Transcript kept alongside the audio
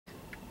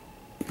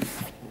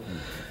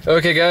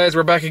Okay, guys,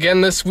 we're back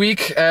again this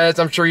week. As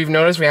I'm sure you've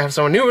noticed, we have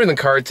someone newer in the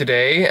card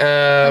today.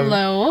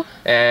 Hello.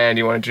 And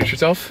you want to introduce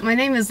yourself? My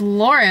name is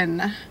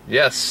Lauren.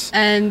 Yes.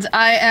 And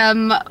I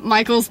am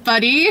Michael's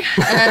buddy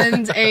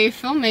and a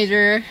film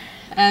major,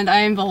 and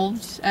I am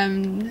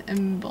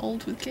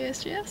involved with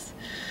KSGS.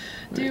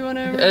 Do you want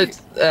to?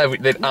 I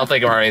don't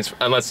think our names,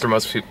 unless they're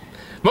most people.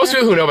 Most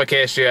people who know about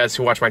KSGS,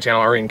 who watch my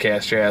channel, are in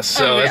KSGS,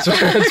 so it's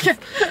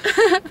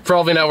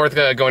probably not worth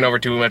going over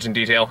too much in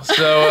detail.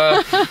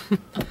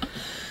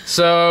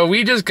 So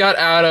we just got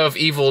out of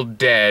Evil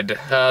Dead,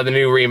 the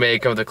new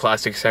remake of the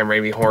classic Sam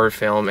Raimi horror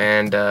film,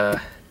 and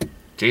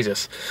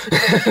Jesus.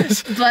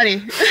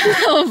 Bloody.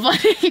 Oh,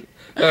 bloody.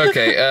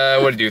 Okay,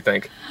 what did you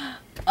think?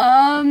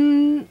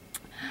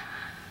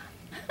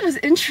 It was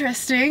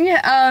interesting.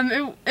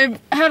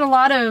 It had a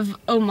lot of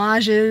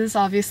homages,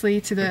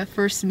 obviously, to the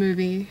first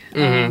movie.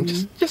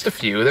 Just a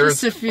few. There was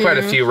quite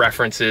a few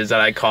references that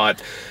I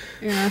caught.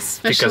 Yeah,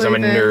 especially because I'm a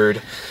nerd.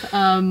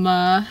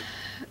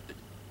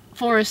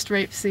 Forest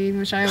rape scene,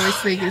 which I always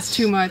think is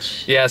too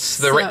much. Yes,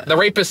 the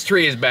rapist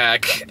tree is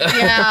back.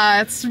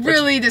 Yeah, it's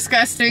really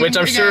disgusting. Which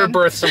I'm sure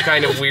birthed some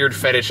kind of weird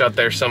fetish out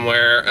there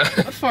somewhere.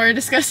 For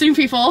disgusting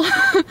people.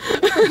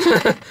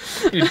 I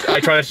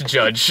try not to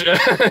judge.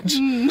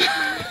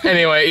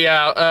 Anyway,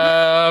 yeah,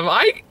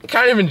 I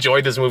kind of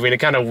enjoyed this movie, and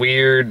it's kind of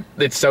weird.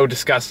 It's so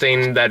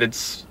disgusting that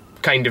it's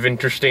kind of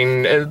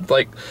interesting. And,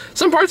 like,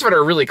 some parts of it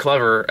are really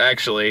clever,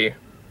 actually.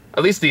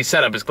 At least the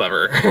setup is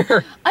clever.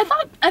 I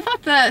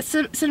thought the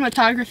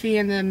cinematography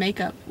and the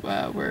makeup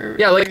were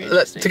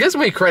to get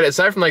some credit,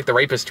 aside from like the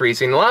rapist tree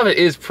scene, a lot of it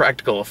is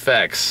practical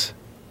effects.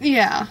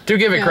 Yeah. Do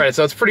give it credit,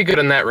 so it's pretty good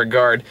in that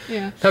regard.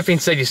 Yeah. That being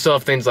said, you still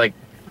have things like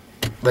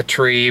the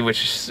tree,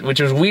 which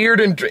is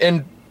weird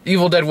and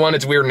Evil Dead 1,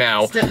 it's weird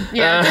now. It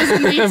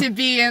doesn't need to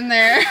be in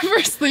there,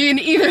 firstly, in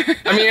either.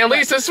 I mean, at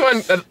least this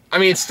one, I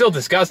mean, it's still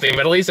disgusting, but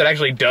at least it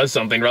actually does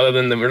something, rather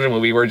than the original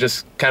movie where it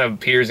just kind of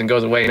appears and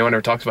goes away and no one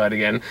ever talks about it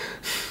again.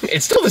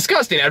 It's still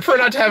disgusting. I'd prefer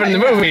not to have it in the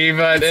movie,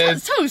 but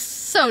it's... So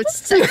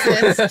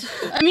sexist.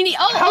 I mean,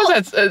 how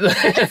is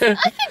that...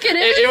 I think it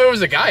is. If it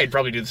was a guy, it'd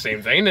probably do the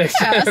same thing. Yeah,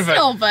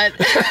 still, but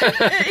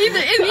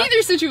in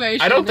either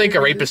situation... I don't think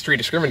a rapist tree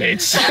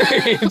discriminates.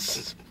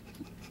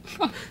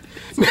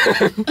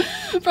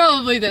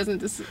 Probably doesn't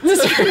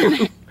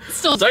discriminate.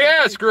 Still, so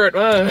yeah, screw it.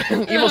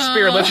 Evil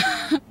spirit.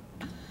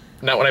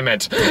 Not what I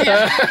meant.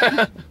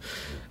 Yeah.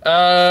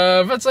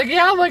 But it's like,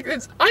 yeah, like I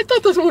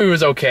thought this movie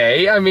was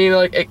okay. I mean,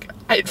 like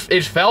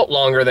it felt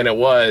longer than it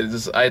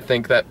was. I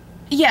think that.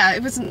 Yeah,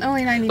 it was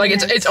only 90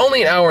 minutes. It's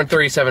only an hour and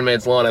 37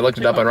 minutes long. I looked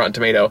it up on Rotten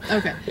Tomato.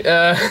 Okay.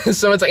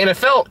 So it's like, and it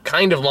felt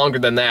kind of longer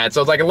than that.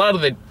 So it's like a lot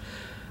of the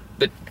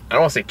I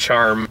don't want to say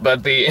charm,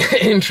 but the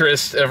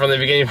interest from the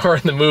beginning part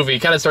of the movie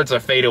kind of starts to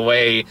fade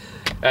away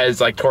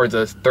as like towards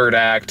the third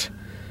act.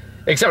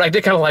 Except I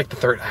did kind of like the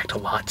third act a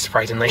lot,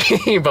 surprisingly,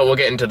 but we'll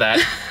get into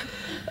that.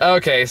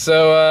 Okay,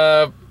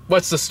 so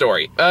what's the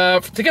story?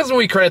 To get some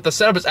movie credit, the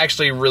setup is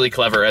actually really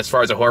clever as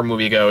far as a horror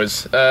movie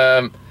goes.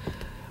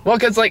 Well,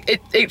 because like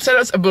it set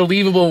us a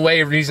believable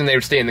way of reason they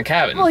would stay in the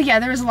cabin. Well, yeah,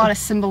 there was a lot of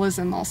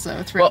symbolism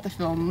also throughout the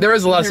film. There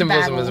is a lot of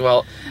symbolism as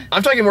well.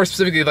 I'm talking more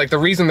specifically like the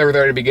reason they were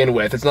there to begin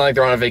with. It's not like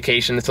they're on a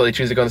vacation until they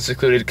choose to go in a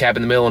secluded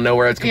cabin in the middle of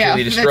nowhere. It's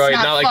completely destroyed.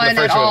 That's not like fun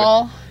the first at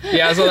all. movie.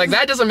 Yeah, so like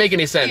that doesn't make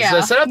any sense. Yeah,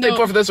 the setup they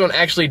put for this one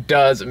actually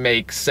does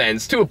make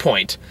sense to a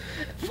point.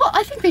 Well,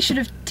 I think they should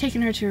have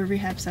taken her to a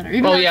rehab center.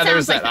 Even well, though yeah, it there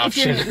was sounds that like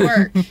option. It didn't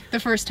work the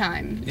first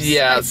time.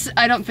 Yeah,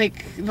 I don't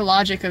think the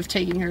logic of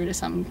taking her to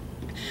some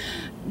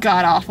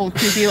god-awful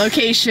creepy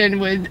location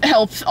would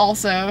help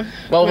also.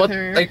 Well,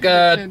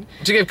 to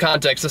give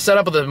context, the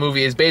setup of the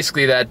movie is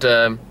basically that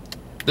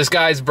this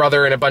guy's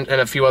brother and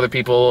a few other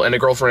people and a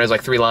girlfriend has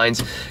like 3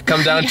 lines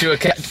come down to a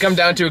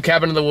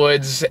cabin in the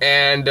woods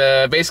and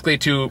basically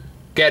to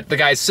get the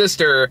guy's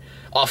sister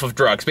off of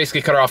drugs,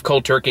 basically cut her off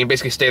cold turkey and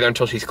basically stay there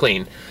until she's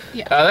clean.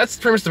 Yeah. That's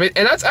pretty much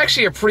and that's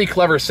actually a pretty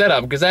clever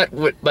setup because that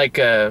would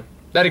that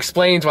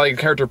explains why the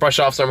character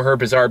brushed off some of her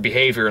bizarre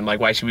behavior and like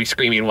why she would be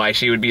screaming, why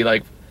she would be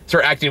like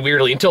start acting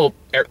weirdly until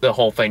the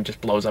whole thing just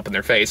blows up in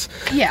their face.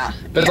 Yeah.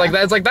 But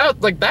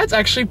that's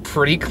actually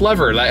pretty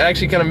clever. That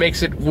actually kind of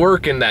makes it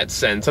work in that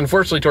sense.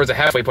 Unfortunately, towards the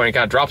halfway point, it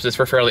kind of drops this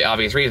for fairly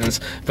obvious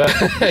reasons. But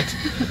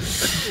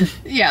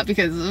yeah,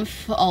 because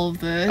of all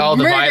the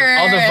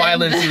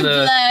violence and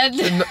the blood.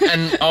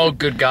 and oh,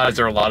 good God, is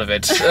there a lot of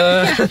it?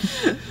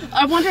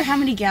 I wonder how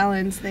many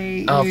gallons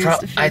they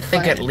used. I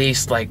think at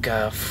least like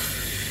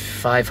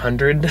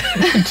 500.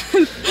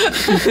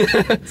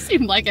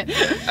 Seemed like it.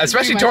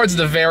 Especially towards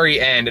the very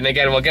end, and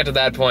again, we'll get to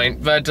that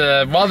point. But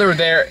while they're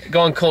there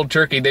going cold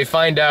turkey, they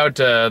find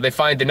the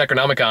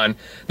Necronomicon.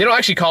 They don't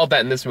actually call it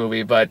that in this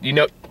movie, but you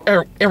know,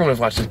 everyone who's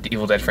watched the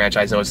Evil Dead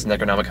franchise knows it's the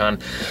Necronomicon.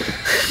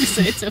 You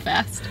say it so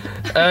fast.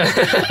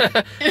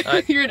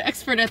 You're an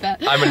expert at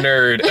that. I'm a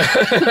nerd.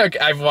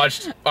 I've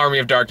watched Army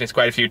of Darkness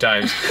quite a few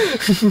times.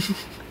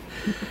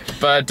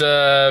 But,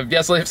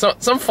 yeah, so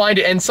some find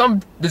it, and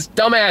this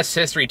dumbass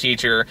history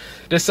teacher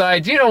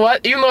decides, you know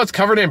what, even though it's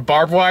covered in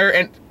barbed wire,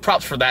 and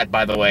props for that,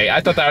 by the way, I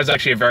thought that was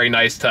actually a very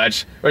nice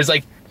touch, where it's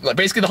like,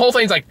 basically the whole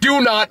thing's like,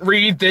 do not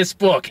read this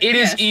book. It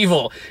is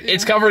evil. Yeah.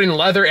 It's covered in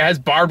leather. It has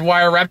barbed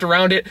wire wrapped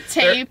around it.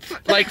 Tape.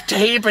 Like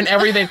tape and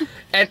everything.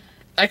 And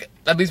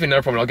that leads me to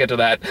another point. I'll get to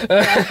that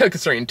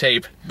concerning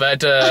tape.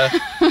 But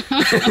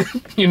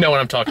you know what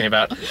I'm talking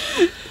about.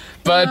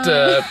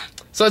 But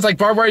so it's like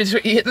barbed wire.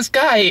 This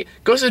guy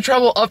goes to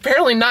trouble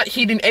apparently not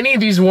heeding any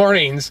of these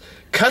warnings.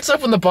 Cuts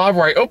up on the barbed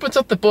wire, opens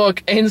up the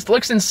book, and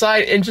looks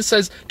inside and just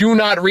says, "Do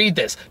not read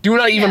this. Do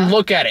not even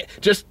look at it.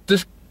 Just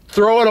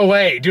throw it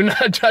away. Do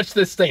not touch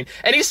this thing."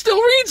 And he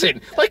still reads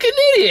it like an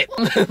idiot.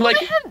 Like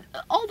I had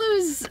all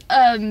those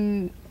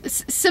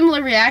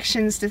similar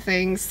reactions to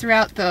things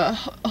throughout the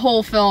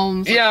whole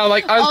film. Yeah,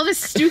 like all this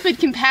stupid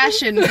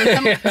compassion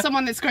for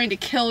someone that's going to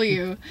kill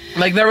you.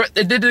 Like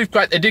it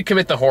did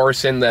commit the horror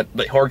sin, the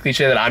horror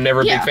cliche that I'm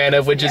never a big fan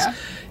of, which is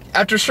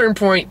after a certain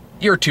point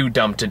you're too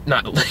dumb to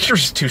not. You're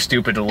just too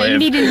stupid to live. You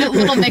needed a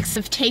little mix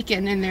of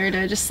Taken in there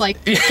to just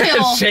like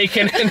kill.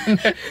 Taken.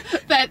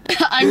 That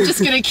I'm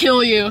just gonna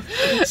kill you.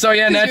 So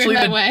yeah, naturally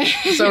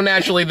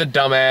the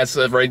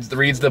dumbass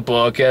reads the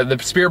book. The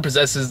spirit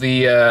possesses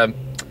the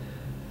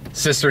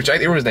sister. I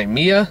think it was her name,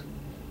 Mia.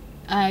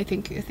 I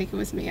think it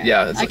was Mia.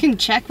 Yeah, I can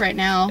check right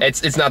now.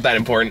 It's not that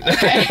important.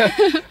 Okay.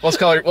 We'll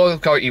call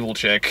her Evil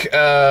Chick.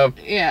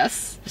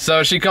 Yes.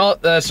 So she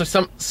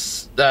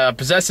possesses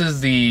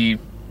the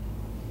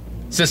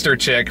sister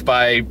chick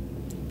via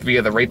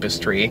the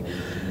rapist tree.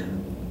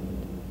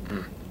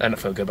 I don't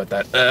feel good about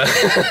that.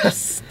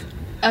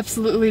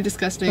 Absolutely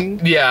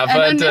disgusting. Yeah, and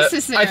but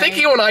unnecessary. I think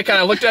you and I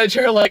kind of looked at each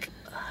other like,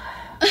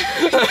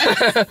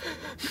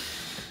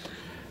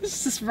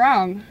 this is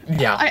wrong.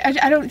 Yeah.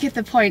 I don't get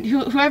the point.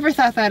 Whoever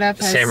thought that up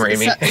has... Sam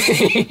Raimi.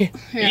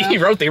 He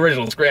wrote the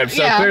original script,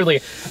 so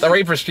clearly the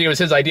rapist tree was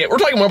his idea. We're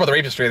talking more about the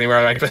rapist tree than we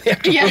are about the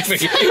actual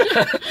movie.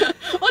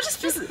 Well,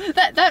 just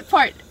that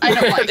part I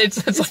don't like. It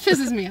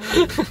pisses me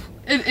off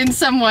in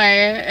some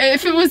way.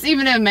 If it was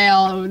even a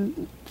male, it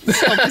would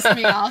still piss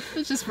me off.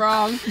 It's just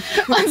wrong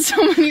on so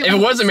many levels. If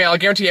it was a male, I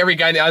guarantee every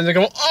guy in the audience would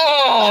go,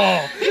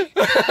 oh!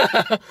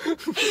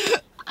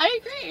 I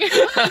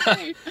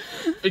agree.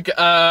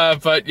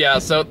 But yeah,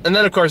 so, and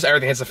then of course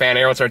everything hits the fan,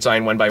 everyone starts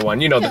dying one by one.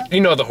 You know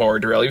the horror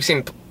drill.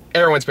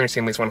 Everyone's been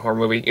seeing at least one horror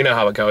movie. You know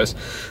how it goes.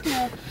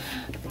 Yeah.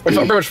 It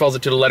pretty much falls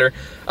it to the letter.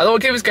 Although I'll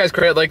give these guys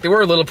credit, like, they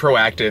were a little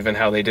proactive in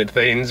how they did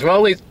things. Well,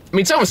 at least,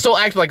 some still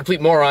acted like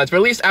complete morons, but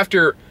at least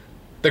after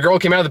the girl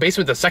came out of the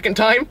basement the second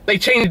time, they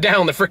chained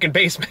down the frickin'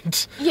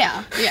 basement.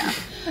 Yeah.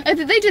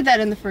 They did that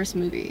in the first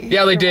movie.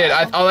 Yeah, they did.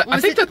 I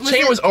think the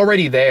chain was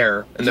already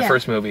there in the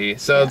first movie,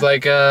 so it's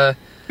like, we're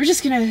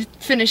just gonna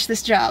finish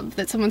this job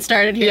that someone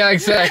started here. Yeah,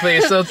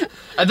 exactly. So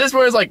at this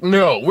point, it's like,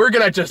 no, we're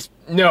gonna just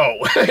and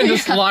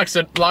just locks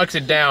it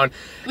down.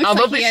 Looks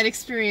like he had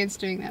experience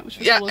doing that, which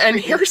was a little and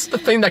creepy. here's the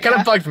thing that kind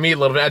of bugged me a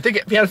little bit. I think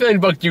it had a feeling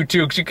it bugged you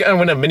too, because you kind of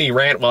went a mini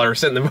rant while we were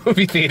sitting in the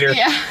movie theater.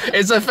 Yeah.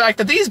 It's the fact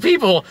that these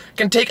people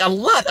can take a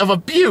lot of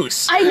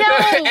abuse. I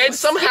know. And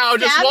somehow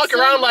just walk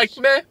around like,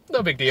 meh,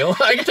 no big deal.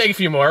 I can take a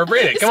few more.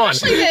 Bring it. Come on.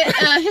 Especially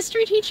the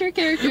history teacher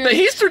character. The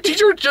history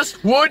teacher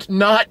just would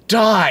not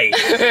die.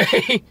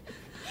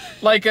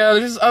 Like,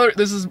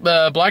 this is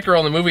black girl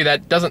in the movie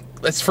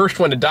that's first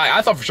one to die.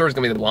 I thought for sure it was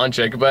gonna be the blonde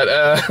chick, but,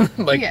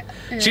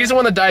 she's the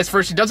one that dies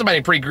first. She does it by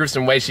a pretty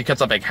gruesome way. She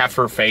cuts off, like, half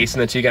her face,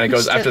 and then she kind of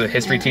goes after the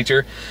history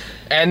teacher.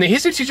 And the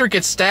history teacher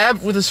gets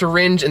stabbed with a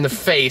syringe in the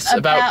face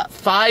about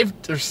 5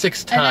 or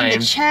 6 times. And then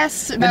the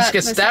chest. Then she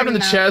gets stabbed in the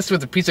chest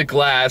with a piece of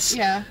glass.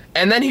 Yeah.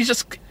 And then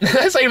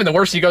that's not even the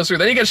worst he goes through.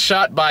 Then he gets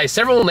shot by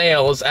several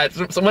nails at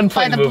one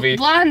point in the movie.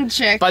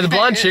 By the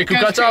blonde chick who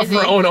cuts off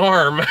her own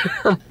arm.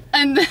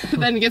 And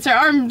then gets her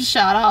arm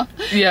shot off.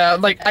 Yeah,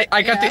 like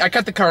I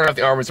cut the card off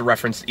the arm as a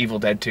reference to Evil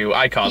Dead 2.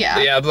 I called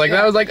that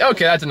was like,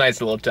 okay, that's a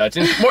nice little touch.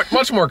 It's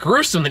much more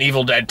gruesome than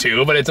Evil Dead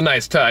 2, but it's a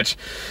nice touch.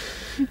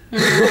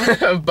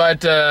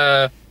 But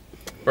where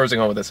was I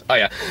going with this? Oh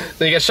yeah,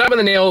 so he gets shot by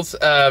the nails,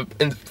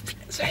 in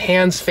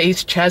hands,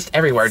 face, chest,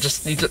 everywhere.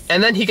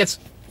 And then he gets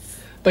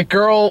the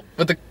girl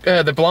with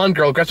the blonde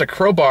girl grabs a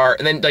crowbar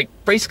and then like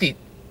basically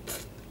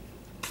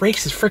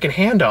breaks his freaking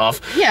hand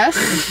off.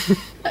 Yes.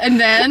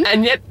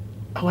 And yet,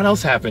 what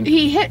else happened?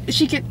 He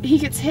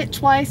gets hit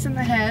twice in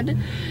the head,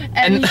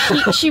 and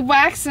she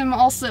whacks him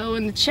also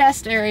in the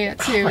chest area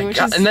too, which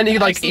is and then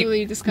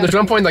absolutely disgusting. There's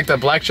one point like the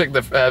black chick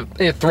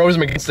throws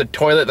him against the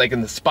toilet, like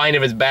in the spine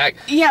of his back.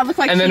 Yeah, it looked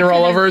like. And then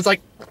roll over. It's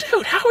like,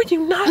 dude, how are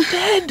you not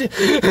dead?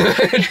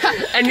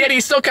 And yet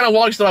he still kind of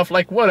walks it off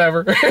like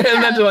whatever, and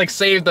then to like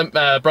save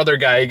the brother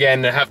guy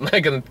again,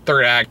 like in the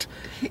third act,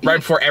 right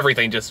before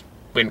everything just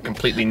went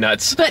completely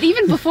nuts. But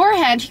even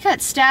beforehand, he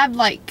got stabbed,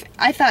 like,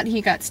 I thought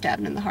he got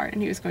stabbed in the heart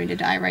and he was going to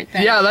die right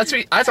there. Yeah, that's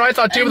what I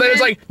thought too, but then it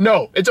was like,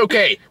 no, it's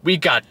okay. We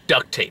got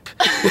duct tape.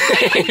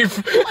 Like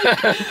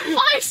 5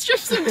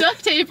 strips of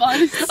duct tape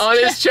on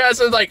his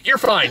chest. And like, you're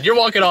fine. You're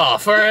walking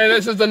off. All right,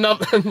 this is enough.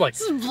 Like,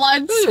 this is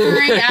blood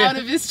spurting out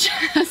of his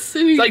chest.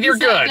 And like, you're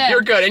good. Dead.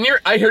 You're good. And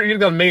I heard you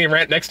got a mini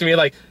rant next to me,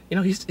 like, you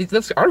know,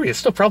 this artery is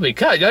still probably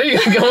cut. You know, you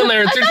can go in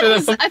there and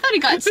I thought he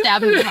got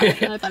stabbed in the heart,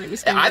 and I thought he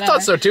was I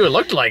thought so too. It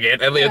looked like it.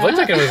 It looked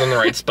like it was in the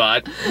right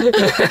spot.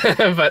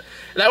 But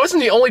that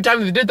wasn't the only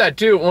time they did that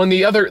too. When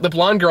the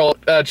blonde girl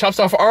chops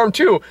off her arm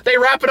too, they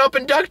wrap it up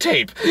in duct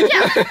tape.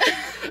 Yeah.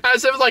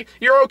 So it was like,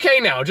 you're okay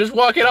now, just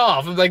walk it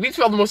off. Like, these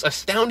people have the most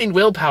astounding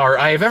willpower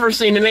I have ever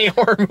seen in a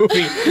horror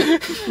movie.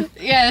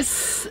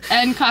 Yes,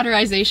 and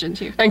cauterization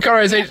too. And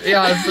cauterization,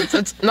 yeah,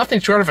 it's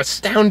nothing short of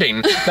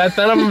astounding. That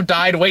none of them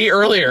died way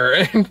earlier.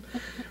 And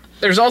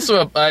there's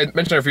also I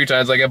mentioned her a few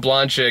times, like a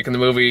blonde chick in the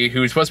movie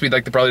who's supposed to be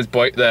like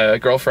the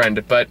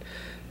girlfriend, but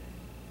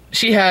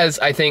she has,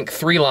 I think,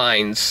 3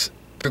 lines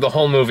through the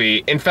whole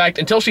movie. In fact,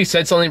 until she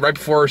said something right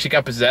before she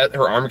got possessed,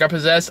 her arm got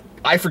possessed,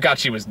 I forgot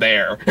she was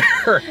there.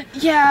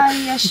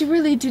 yeah, she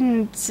really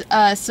didn't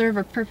serve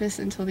a purpose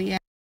until the end.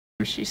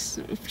 She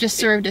just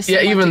served as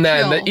even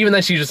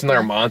then she's just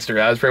another monster.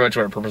 That was pretty much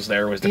what her purpose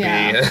there was to be.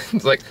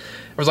 It's like,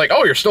 I was like,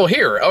 oh, you're still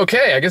here.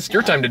 Okay, I guess it's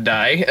your time to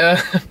die.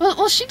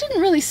 Well, she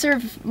didn't really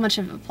serve much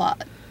of a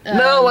plot.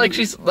 No, like,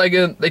 she's like,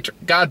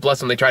 God bless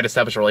them, they tried to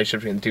establish a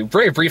relationship between the two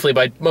very briefly,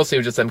 but mostly it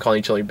was just them calling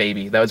each other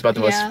baby. That was about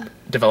the most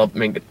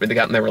development they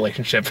got in their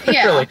relationship.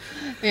 Yeah. Really.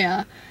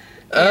 Yeah.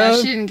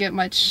 She didn't get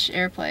much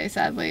airplay,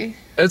 sadly.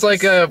 It's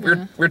like, we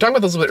were talking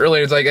about this a bit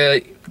earlier. It's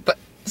like, but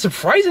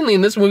surprisingly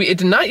in this movie, it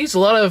did not use a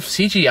lot of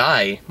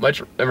CGI.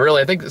 Much,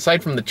 really. I think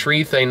aside from the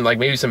tree thing, like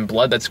maybe some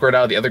blood that squirted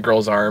out of the other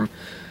girl's arm,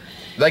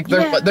 like,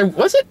 there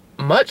wasn't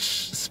much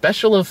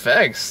special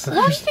effects.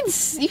 Well,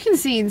 you can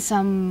see in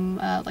some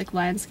like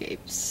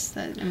landscapes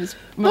that it was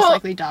most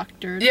likely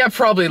doctored. Yeah,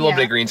 probably a little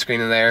bit of green screen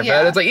in there,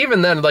 but it's like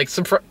even then, like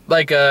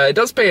it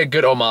does pay a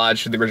good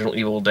homage to the original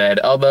Evil Dead.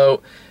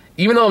 Although,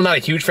 even though I'm not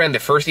a huge fan of the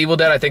first Evil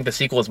Dead, I think the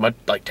sequel is much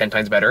 10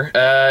 times better.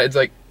 It's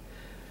like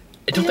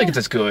I don't think it's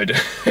as good.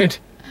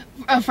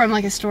 From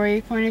like a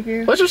story point of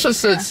view. Well, it's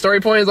just a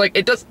story point is like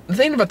it does. The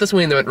thing about this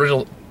movie and the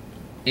original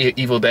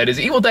Evil Dead is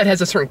Evil Dead has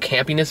a certain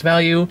campiness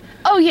value.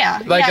 Oh yeah,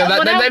 like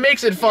that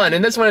makes it fun.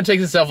 And this one, it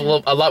takes itself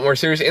a lot more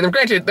seriously. And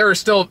granted, there are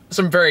still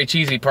some very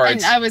cheesy parts.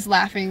 And I was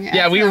laughing.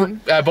 We were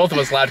both of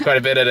us laughed quite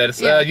a bit at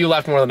it. You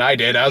laughed more than I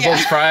did. I was a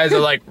little surprised. I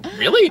was like,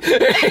 really?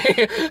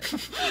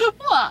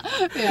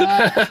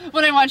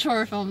 When I watch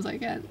horror films, I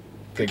can't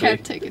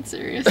take it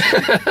seriously.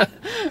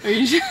 Or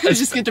you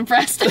just get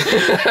depressed.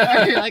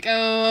 Or you're like,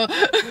 oh.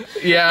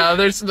 Yeah,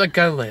 there's like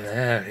kind of like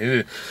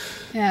that.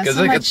 Yeah,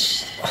 so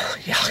much.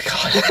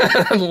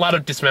 God. A lot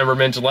of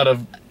dismemberment,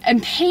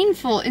 and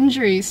painful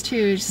injuries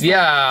too. Just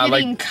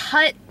getting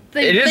cut.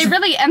 They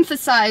really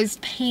emphasized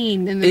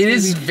pain in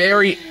this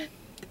movie.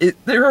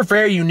 There are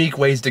very unique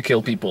ways to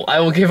kill people.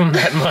 I will give them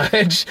that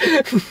much.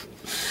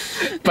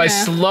 By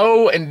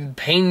slow and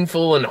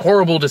painful and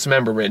horrible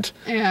dismemberment.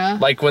 Yeah.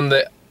 Like when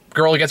the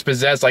girl gets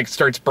possessed, like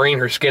starts burning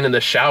her skin in the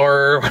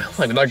shower.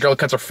 Like another girl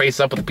cuts her face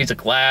up with a piece of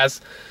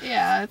glass.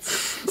 Yeah,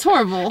 it's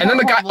horrible. And then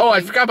the guy,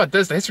 I forgot about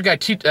this. The history guy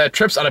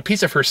trips on a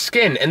piece of her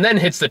skin and then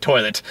hits the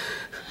toilet.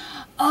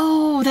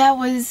 Oh, that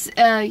was,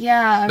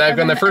 Like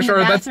when the first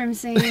order, bathroom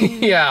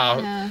scene.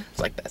 Yeah.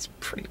 It's like, that's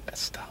pretty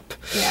messed up.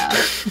 Yeah.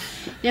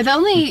 Yeah, the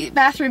only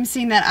bathroom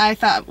scene that I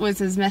thought was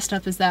as messed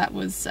up as that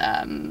was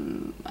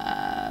from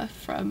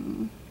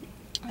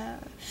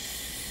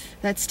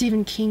that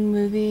Stephen King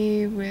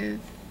movie with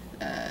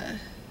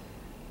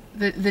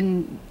the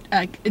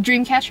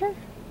Dreamcatcher.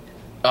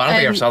 Oh, I don't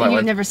think I ever saw that one.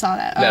 You never saw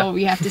that? No. Oh,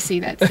 you have to see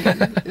that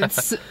scene.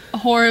 It's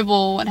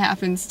horrible what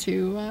happens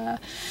to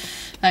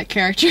that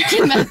character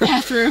in that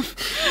bathroom.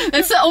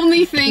 That's the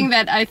only thing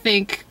that I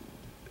think.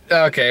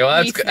 Okay,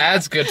 well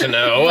that's good to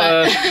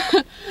know.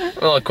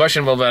 Well,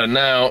 questionable about it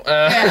now.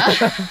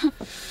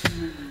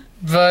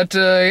 But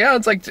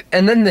it's like,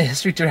 and then the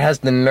history teacher has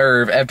the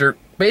nerve after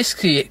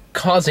basically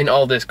causing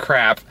all this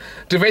crap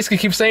to basically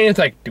keep saying, it's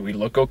like, do we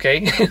look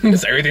okay?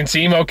 Does everything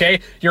seem okay?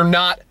 You're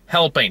not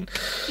helping.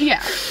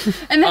 Yeah.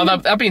 And then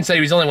that being said, he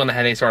was the only one that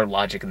had any sort of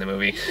logic in the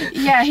movie.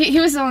 Yeah, he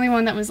was the only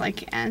one that was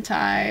like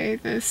anti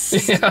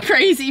this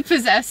crazy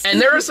possessed. And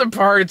there are some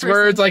parts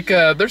where it's like,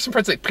 there's some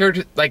parts like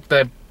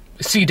the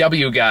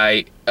CW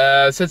guy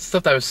said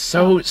stuff that was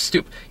so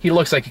stupid. He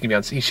looks like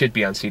he should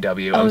be on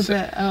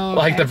CW.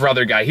 Like the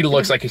brother guy, he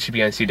looks like he should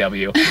be on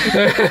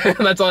CW.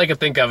 That's all I could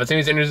think of. As soon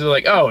as he's interested,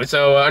 like, oh,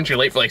 so aren't you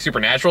late for like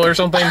Supernatural or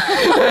something?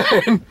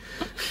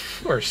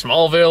 Or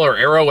Smallville or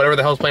Arrow, whatever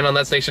the hell's playing on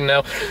that station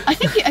now. I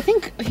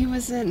think he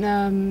was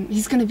in.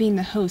 He's going to be in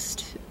the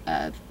host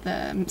of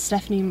the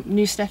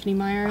new Stephanie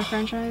Meyer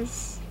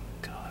franchise.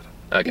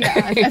 Okay.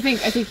 Yeah, I think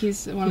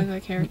he's one of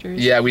the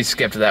characters. Yeah, we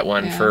skipped that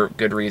one for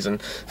good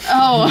reason.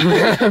 Oh.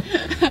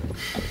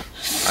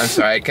 I'm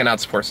sorry, I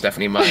cannot support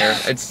Stephanie Meyer.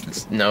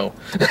 It's no.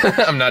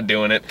 I'm not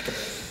doing it.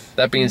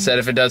 That being said,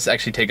 if it does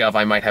actually take off,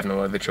 I might have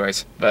no other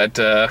choice. But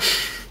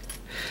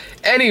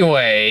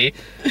anyway,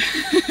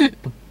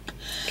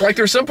 like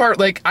there's some part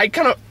like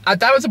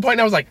that was the point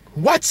I was like,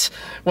 what?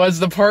 Was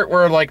the part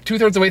where like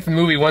 2/3 away from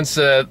the movie, once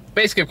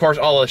basically of course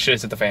all the shit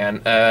is at the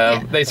fan,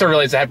 they sort of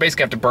realize they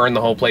basically have to burn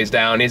the whole place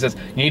down. He says,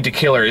 you need to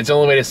kill her, it's the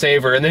only way to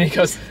save her. And then he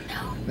goes,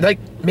 like,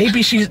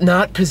 maybe she's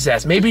not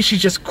possessed. Maybe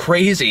she's just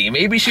crazy.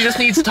 Maybe she just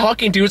needs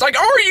talking to. It's like,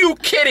 are you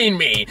kidding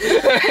me?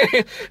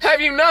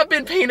 Have you not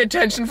been paying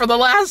attention for the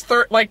last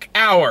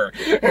hour?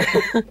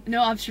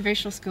 No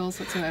observational skills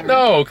whatsoever.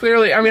 No,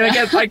 clearly. I mean,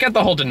 I get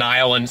the whole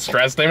denial and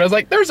stress thing. I was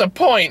like, there's a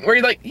point where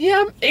you're like,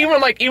 yeah. Even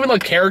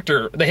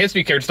the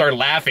history character started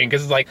laughing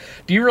because it's like,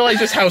 do you realize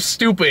just how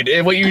stupid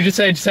what you just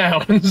said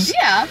sounds?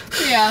 Yeah.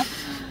 Yeah.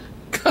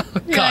 Oh,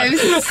 God.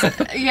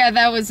 Yeah,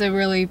 that was a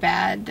really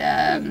bad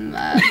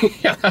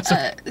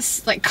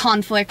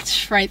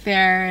conflict right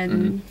there,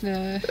 and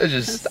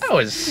that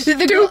was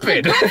stupid. The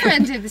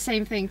girlfriend did the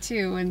same thing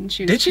too, and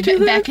she was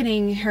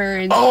beckoning her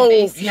into the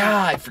basement.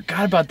 Yeah, I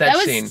forgot about that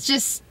scene. Was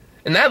just,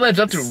 and that led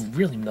up to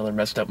another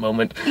messed up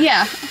moment.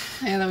 Yeah,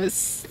 that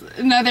was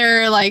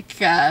another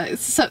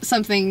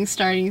something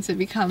starting to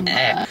become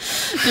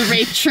the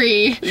rape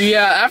tree.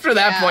 Yeah, after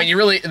that point,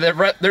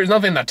 there's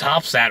nothing that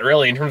tops that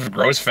really in terms of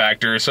gross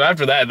factor. So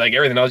after that, like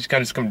everything else, you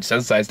kind of just come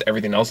desensitized to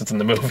everything else that's in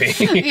the movie.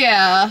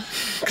 Yeah.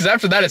 Because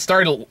after that, it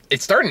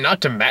started not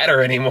to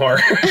matter anymore.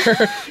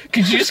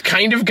 Because you just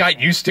kind of got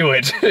used to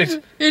it.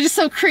 You're just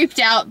so creeped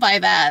out by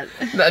that.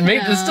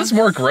 It's just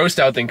more grossed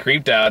out than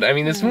creeped out. I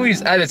mean, this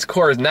movie's at its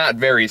core is not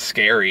very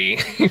scary.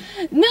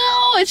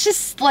 No, it's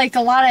just like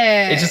a lot of.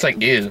 It's just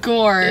like ew.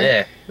 Gore.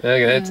 Yeah.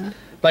 Okay, it's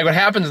like what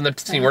happens in the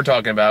scene we're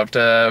talking about.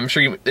 I'm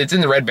sure it's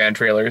in the Red Band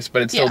trailers,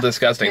 but it's still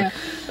disgusting.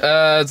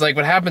 Yeah. It's like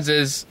what happens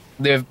is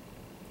the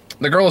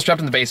girl is trapped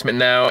in the basement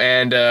now,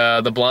 and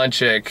the blonde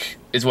chick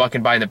is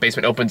walking by, and the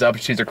basement opens up,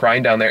 and she's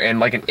crying down there, and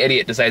like an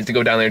idiot decides to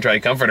go down there and try to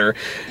comfort her.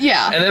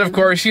 Yeah. And then of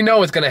course you know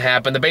what's gonna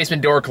happen. The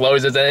basement door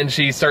closes, and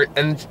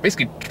then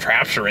basically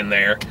traps her in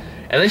there.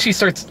 And then she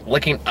starts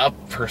licking up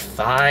her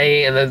thigh,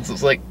 and then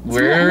it's like,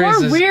 where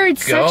is this more weird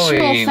going?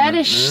 Sexual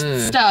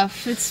fetish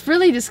stuff. It's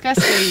really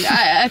disgusting,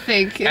 I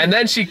think. And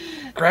then she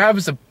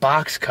grabs a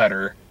box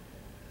cutter,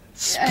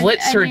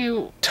 splits her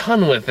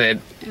tongue with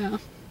it,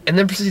 and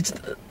then proceeds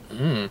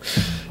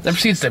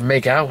to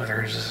make out with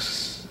her.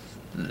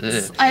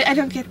 I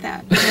don't get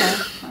that.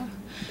 Yeah.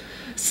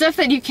 Stuff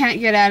that you can't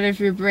get out of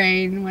your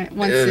brain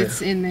once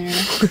it's in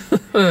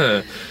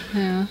there.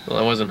 Yeah. Well,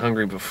 I wasn't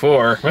hungry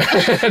before.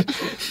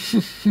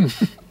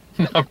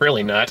 No,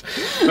 really not.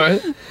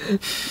 God.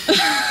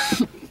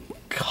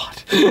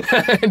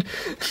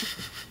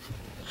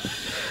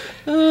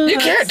 You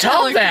can't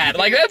top that.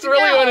 Like, that's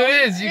really what it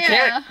is. You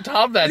can't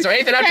top that. So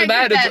anything after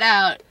that, it's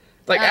out.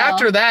 Like,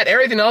 after that,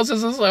 everything else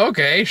is just like,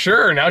 okay,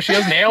 sure, now she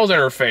has nails in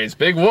her face.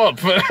 Big whoop.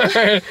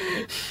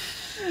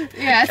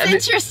 Yeah, it's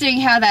interesting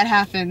how that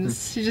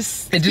happens. It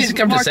just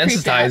becomes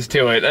desensitized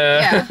to it.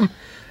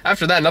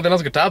 After that, nothing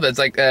else could top it. It's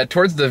like,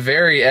 towards the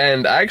very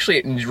end, I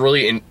actually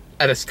really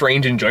had a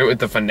strange enjoyment with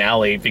the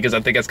finale, because I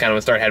think that's kind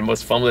of what had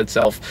most fun with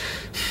itself.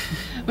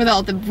 With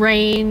all the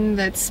brain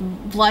that's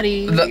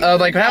bloody.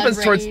 What happens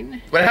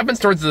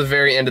towards the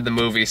very end of the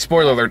movie.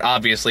 Spoiler alert,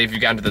 obviously, if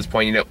you've gotten to this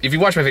point, you know. If you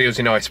watch my videos,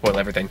 you know I spoil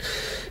everything.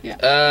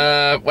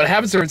 Yeah. What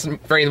happens towards the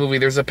very end of the movie?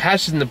 There's a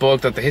passage in the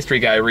book that the history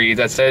guy reads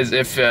that says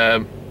if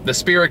the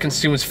spirit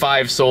consumes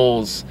 5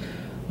 souls,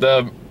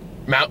 the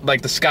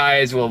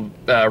skies will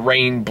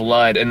rain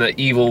blood, and the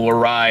evil will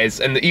rise.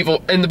 And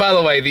by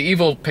the way, the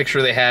evil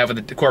picture they have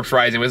with the corpse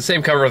rising was the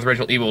same cover with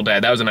original Evil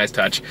Dead. That was a nice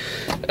touch.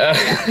 Yeah,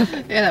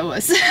 that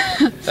was.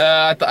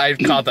 I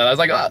caught that. I was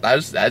like, oh,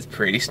 that's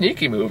pretty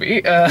sneaky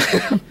movie.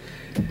 And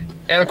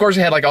of course,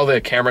 they had like all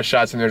the camera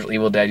shots in the original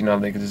Evil Dead. You know,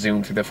 they could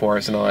zoom through the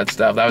forest and all that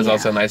stuff. That was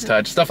also a nice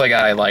touch. Stuff like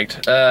that I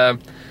liked.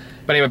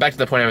 But anyway, back to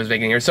the point I was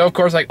making here. So of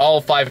course, like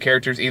all 5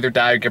 characters either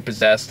die or get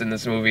possessed in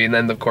this movie, and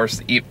then of course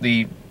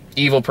the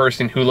evil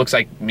person who looks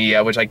like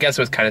Mia, which I guess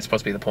was kind of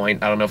supposed to be the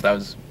point. I don't know if that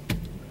was.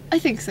 I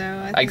think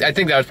so. I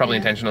think that was probably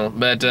intentional,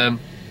 but then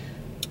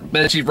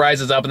she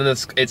rises up, and then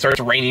it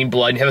starts raining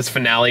blood. And you have this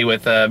finale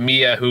with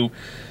Mia, who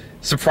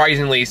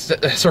surprisingly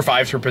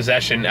survives her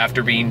possession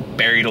after being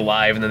buried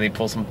alive, and then they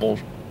pull some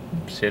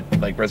bullshit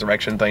like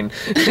resurrection thing.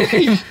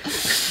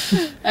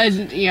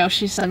 And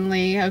she's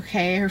suddenly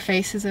okay. Her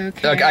face is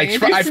okay. Look,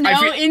 There's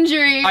no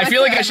injury. I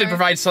feel like I should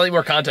provide slightly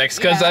more context,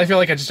 because I feel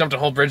like I just jumped a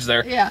whole bridge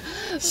there. Yeah.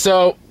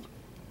 So,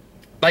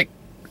 like,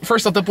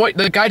 first off,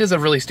 the guy does a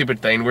really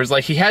stupid thing, where it's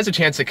like he has a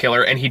chance to kill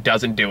her and he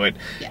doesn't do it,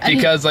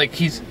 because like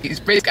he's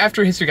basically,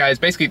 after history guy is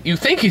basically, you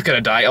think he's gonna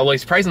die, although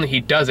surprisingly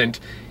he doesn't.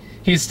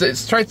 He's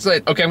trying to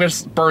say, okay, I'm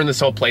gonna burn this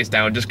whole place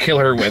down, just kill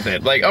her with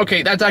it. Like,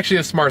 okay, that's actually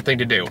a smart thing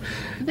to do,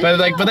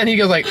 but then he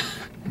goes like,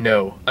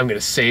 no, I'm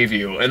gonna save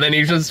you, and then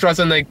he just tries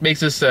and like makes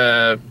this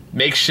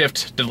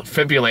makeshift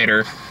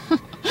defibrillator.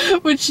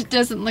 Which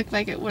doesn't look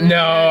like it would.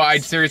 No, I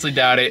seriously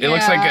doubt it. It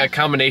looks like a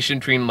combination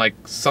between like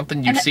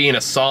something you see in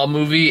a Saw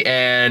movie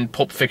and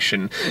Pulp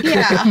Fiction.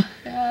 Yeah.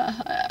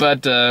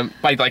 But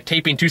by like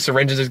taping 2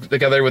 syringes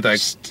together with a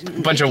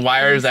bunch of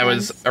wires that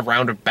was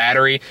around a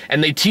battery,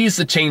 and they teased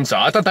the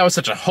chainsaw. I thought that was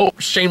such a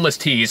shameless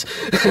tease.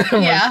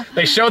 Yeah.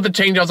 They showed the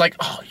chainsaw. I was like,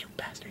 oh, you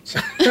bastards!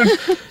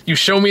 You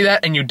show me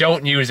that and you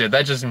don't use it.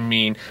 That's just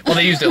mean. Well,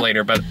 they used it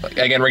later, but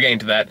again, we're getting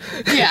to that.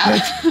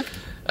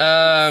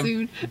 Yeah.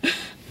 Soon.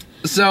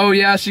 So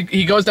yeah,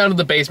 he goes down to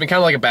the basement, kind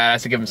of like a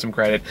badass, to give him some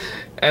credit.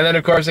 And then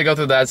of course they go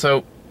through that.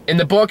 So in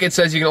the book it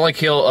says you can only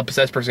kill a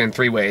possessed person in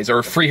 3 ways,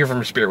 or free her from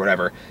her spirit,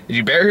 whatever. If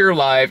you bury her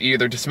alive, you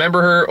either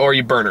dismember her or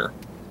you burn her.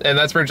 And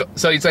that's pretty.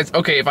 So he says,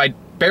 okay, if I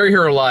bury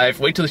her alive,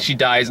 wait till she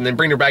dies, and then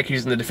bring her back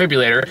using the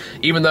defibrillator,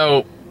 even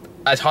though,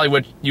 as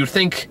Hollywood you'd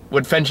think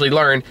would eventually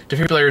learn,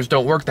 defibrillators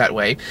don't work that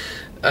way.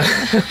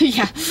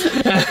 Yeah.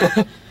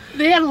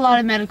 They had a lot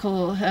of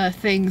medical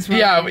things. Right?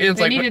 Yeah, it's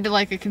they like needed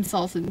like a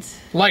consultant.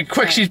 Like,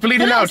 quick, she's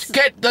bleeding out.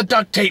 Get the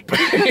duct tape.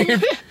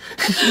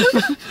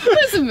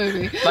 It's a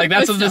movie. Like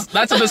that's what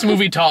this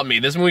movie taught me.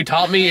 This movie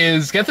taught me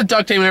is get the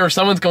duct tape whenever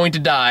someone's going to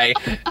die,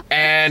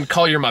 and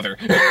call your mother.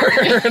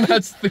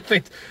 That's the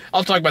thing.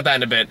 I'll talk about that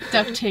in a bit.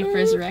 Duct tape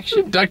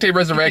resurrection. Duct tape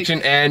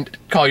resurrection and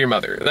call your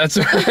mother. That's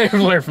what I've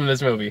learned from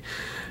this movie.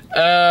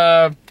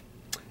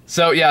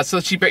 So yeah, so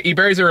he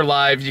buries her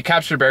alive. You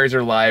capture, buries her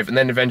alive, and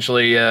then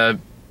eventually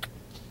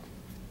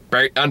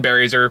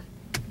unburies her.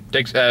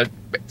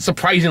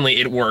 Surprisingly,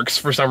 it works.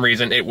 For some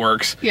reason, it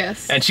works.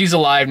 Yes. And she's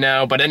alive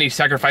now, but then he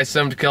sacrifices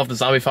him to kill off the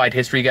zombified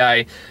history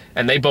guy,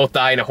 and they both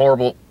die in a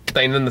horrible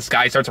thing. And then the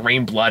sky starts to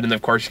rain blood, and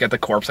of course you get the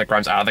corpse that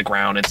comes out of the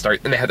ground, and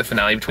they have the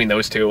finale between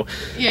those two.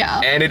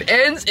 Yeah. And it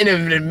ends in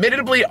an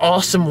admittedly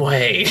awesome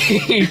way.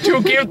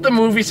 To give the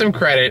movie some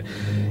credit,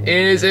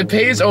 is it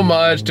pays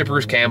homage to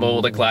Bruce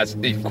Campbell, the class.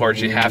 Of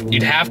course, you'd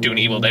have to an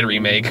Evil Dead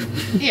remake.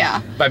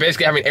 Yeah. By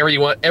basically having every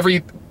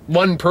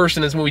one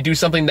person in this movie do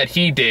something that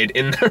he did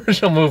in the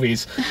original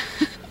movies.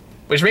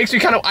 Which makes me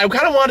I kind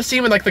of want to see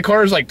him in like the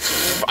corners like,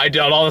 I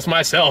did all this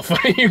myself.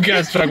 What are you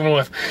guys struggling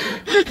with?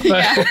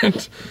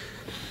 But,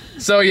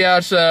 so yeah,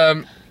 it's, you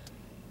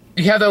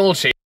have that little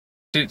chase.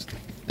 It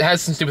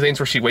has some stupid things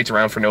where she waits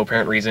around for no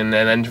apparent reason,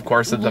 and then of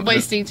course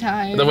wasting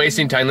time. The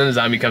wasting time, then the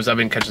zombie comes up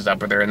and catches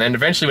up with her, and then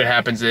eventually what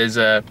happens is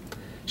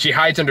she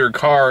hides under her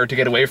car to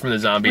get away from the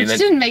zombie. Which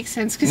didn't make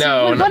sense, because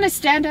you would want to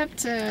stand up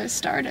to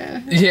start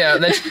a... Yeah,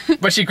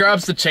 but she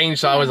grabs the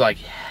chainsaw, was like,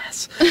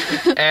 yes,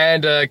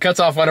 and cuts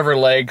off one of her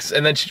legs,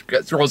 and then she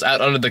rolls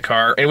out under the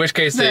car, in which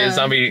case the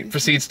zombie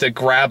proceeds to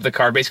grab the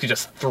car, basically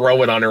just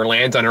throw it on her,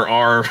 lands on her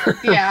arm.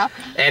 Yeah.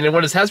 And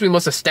what has to be the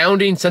most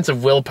astounding sense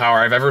of willpower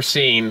I've ever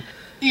seen.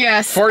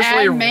 Yes,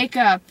 and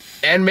makeup.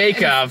 And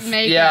makeup.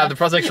 Yeah, the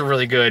prosthetics are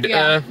really good.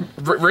 Yeah.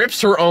 Rips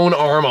her own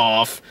arm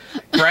off,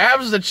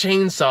 grabs the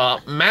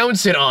chainsaw,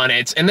 mounts it on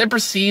it, and then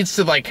proceeds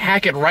to, like,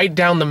 hack it right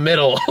down the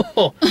middle.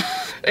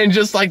 And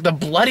just, like, the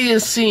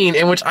bloodiest scene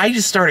in which I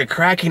just started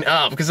cracking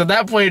up, because at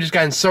that point it just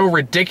gotten so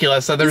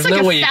ridiculous that there's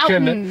no way you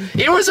couldn't...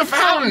 It was a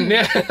fountain!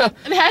 Yeah.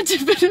 It had to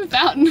have been a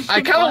fountain.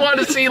 I kind of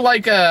wanted to see,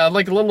 like a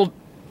little,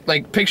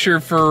 like, picture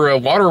for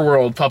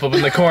Waterworld pop up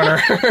in the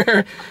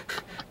corner.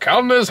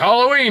 Come this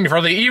Halloween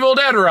for the Evil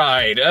Dead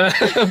ride. I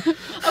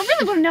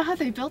really want to know how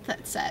they built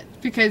that set,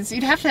 because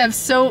you'd have to have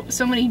so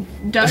many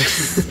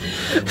ducks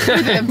for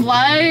the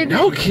blood.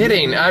 No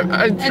kidding.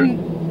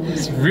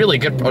 It's really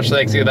good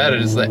prosthetics. See that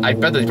is. I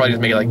bet they probably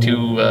just make like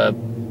 2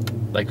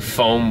 like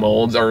foam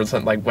molds or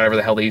something, like whatever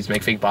the hell they use to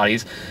make fake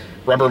bodies,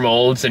 rubber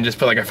molds, and just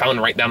put like a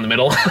fountain right down the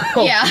middle.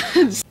 Yeah.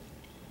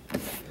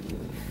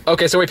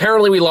 Okay, so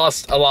apparently we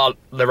lost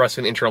the rest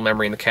of the internal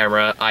memory in the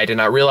camera. I did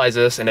not realize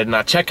this and did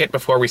not check it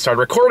before we started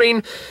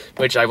recording,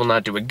 which I will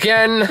not do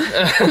again.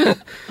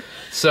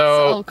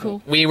 So,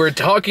 cool. We were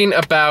talking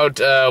about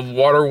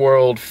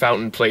Waterworld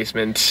fountain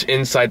placement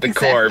inside the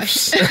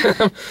corpse.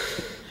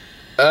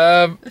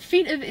 A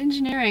feat of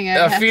engineering,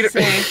 I have to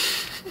say.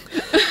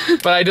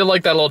 But I did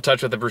like that little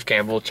touch with the Bruce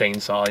Campbell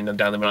chainsaw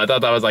down the middle. I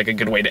thought that was like a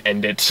good way to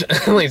end it,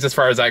 at least as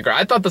far as that goes.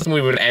 I thought this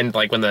movie would end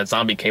like when the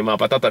zombie came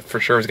up. I thought that for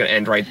sure was going to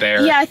end right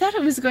there. Yeah, I thought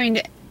it was going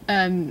to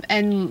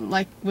end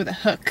like with a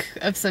hook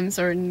of some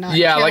sort. And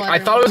yeah, like I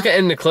thought it was going to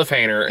end in a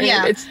cliffhanger.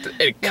 Yeah,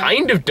 it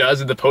kind of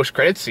does in the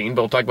post-credits scene,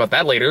 but we'll talk about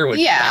that later. Which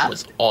that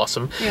was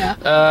awesome.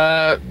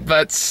 Yeah.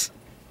 But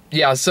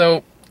yeah,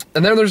 so.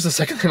 And then there's the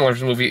second thing I learned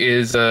from the movie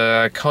is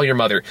call your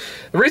mother.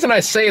 The reason I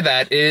say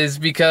that is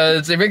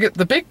because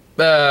the big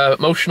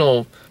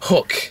emotional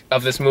hook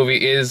of this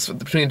movie is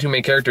between the 2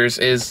 main characters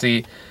is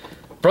the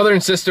brother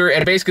and sister,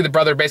 and basically the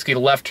brother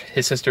left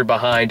his sister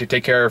behind to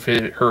take care of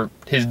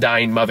his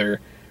dying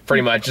mother.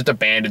 Pretty much just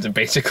abandons him,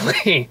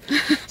 basically.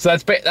 So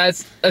that's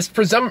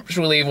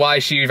presumptually why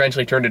she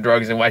eventually turned to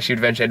drugs and why she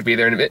eventually had to be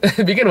there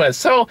to begin with.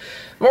 So,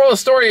 the moral of the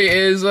story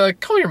is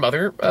call your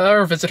mother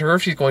or visit her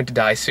if she's going to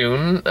die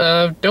soon.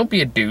 Don't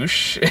be a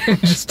douche and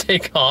just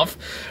take off.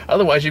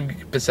 Otherwise, you'll be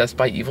possessed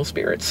by evil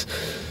spirits.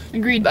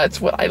 Agreed. That's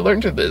what I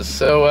learned from this.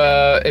 So,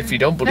 if you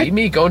don't believe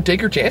me, go and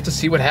take your chance to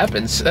see what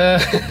happens.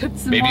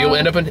 Maybe you'll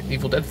end up in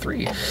Evil Dead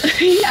 3.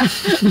 Yeah.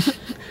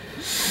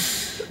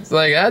 It's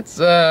like, that's,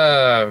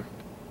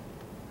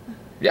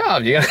 yeah.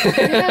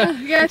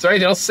 Is there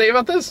anything else to say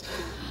about this?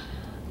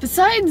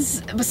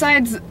 Besides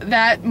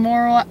that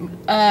moral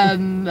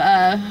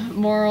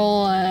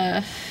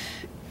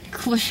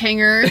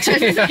cliffhanger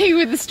type thing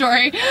with the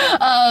story,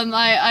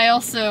 I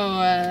also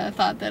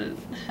thought that it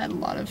had a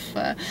lot of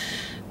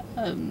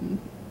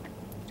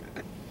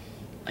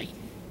like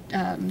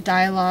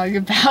dialogue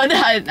about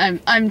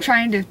I'm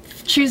trying to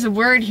choose a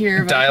word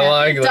here.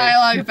 Dialogue?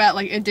 Dialogue about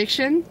like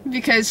addiction,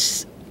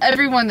 because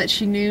everyone that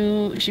she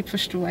knew, she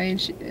pushed away, and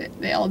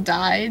they all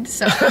died.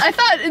 So I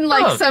thought in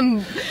like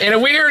in a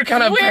weird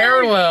kind of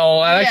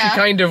parallel, that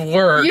actually kind of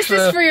works. Use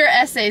this for your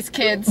essays,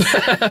 kids.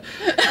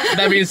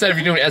 That being said, if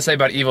you're doing an essay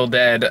about Evil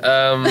Dead,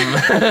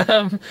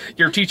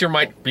 your teacher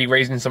might be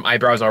raising some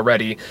eyebrows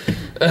already.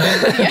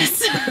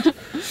 Yes.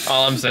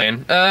 All I'm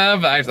saying.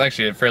 But that's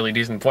actually a fairly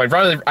decent point.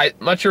 Probably, I'm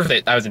not sure if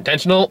that was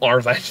intentional or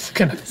if I just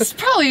kind of. It's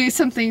probably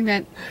something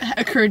that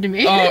occurred to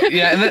me. Oh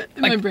yeah, and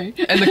in my brain.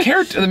 And the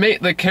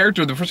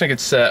character, the person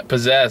gets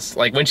possessed,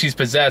 like when she's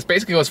possessed,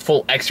 basically goes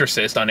full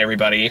exorcist on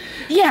everybody.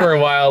 Yeah. For a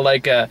while,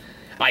 like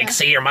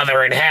see your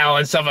mother in hell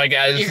and stuff like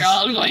that. You're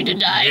all going to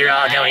die. You're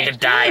all going to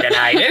die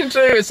tonight. And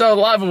so a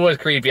lot of it was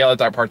creepy. All the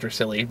dark parts were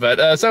silly,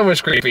 but some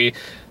was creepy.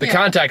 The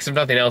contacts, if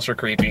nothing else, were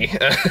creepy.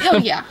 Oh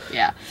yeah,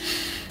 yeah.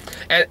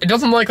 And it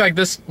doesn't look like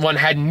this one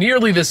had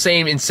nearly the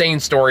same insane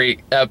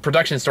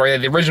production story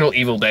that the original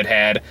Evil Dead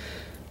had.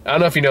 I don't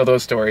know if you know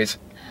those stories.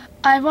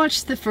 I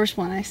watched the first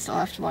one. I still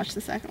have to watch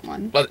the second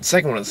one. Well, the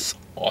second one is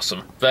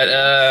awesome. But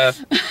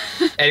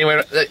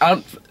anyway,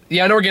 I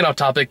know we're getting off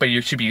topic, but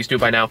you should be used to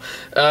it by now.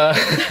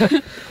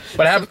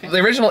 What happened? Okay. The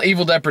original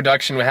Evil Dead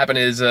production, what happened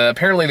is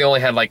apparently they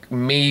only had like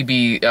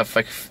maybe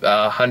like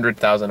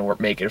 100,000 to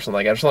make it or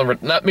something like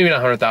that. Maybe not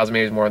 100,000,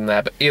 maybe more than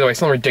that. But either way,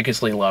 something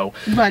ridiculously low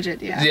budget.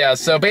 Yeah. Yeah.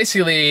 So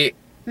basically,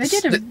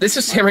 this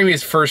is Sam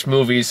Raimi's first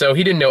movie, so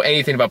he didn't know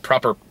anything about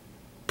proper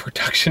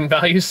production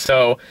values.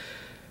 So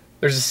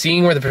there's a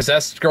scene where the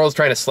possessed girl is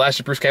trying to slash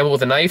Bruce Campbell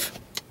with a knife,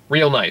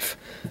 real knife,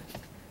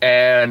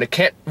 and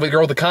the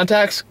girl with the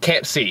contacts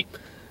can't see.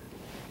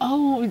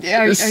 Oh,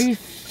 are you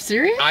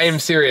serious? I am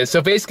serious.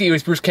 So basically, it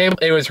was Bruce Campbell.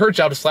 It was her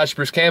job to slash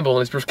Bruce Campbell,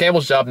 and it's Bruce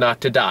Campbell's job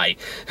not to die.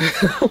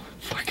 Poor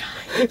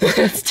guy.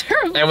 That's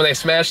terrible. And when they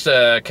smashed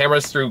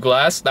cameras through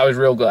glass, that was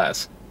real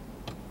glass.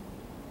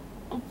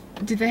 Oh,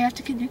 did they have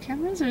to get new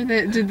cameras, or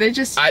did they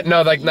just?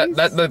 No, like not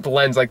the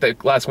lens, like the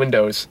glass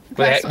windows.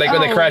 When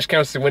they crashed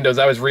cameras through windows,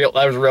 that was real.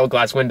 That was a real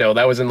glass window.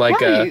 That was in like.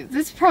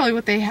 That's probably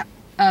what they had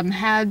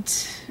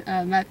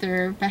at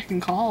their beck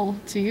and call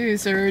to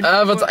use, or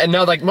but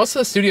no, like most of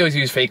the studios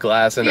use fake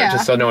glass, and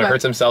just so no one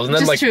hurts themselves, and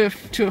then just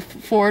like to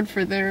afford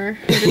for their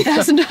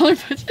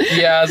 $100,000 budget.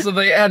 Yeah, so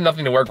they had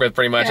nothing to work with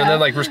pretty much, and then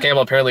like Bruce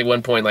Campbell apparently at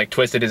one point like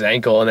twisted his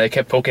ankle, and they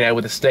kept poking at it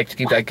with a stick to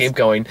keep that game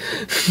going.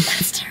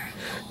 That's terrible.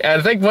 And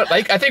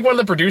I think one of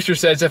the producers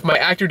says, if my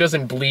actor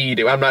doesn't bleed,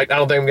 I don't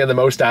think I'm getting the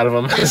most out of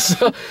him.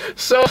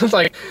 so it's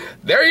like,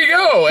 there you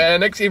go.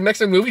 And next time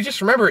the movie,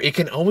 just remember, it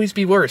can always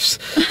be worse.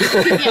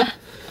 Yeah.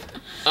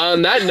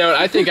 On that note,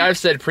 I think I've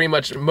said pretty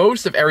much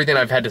most of everything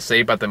I've had to say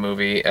about the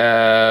movie.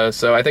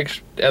 So I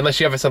think, unless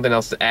you have something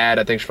else to add,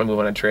 I think we should move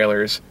on to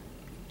trailers.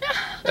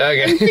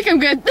 Okay. I think I'm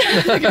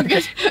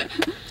good.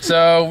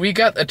 So we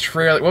got a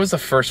trailer. What was the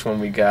first one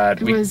we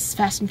got? It was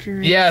Fast and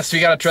Furious. Yes, we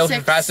got a trailer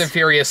for Fast and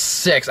Furious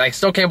 6. I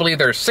still can't believe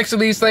there's 6 of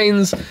these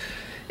things.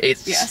 It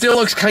still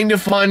looks kind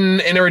of fun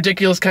in a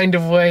ridiculous kind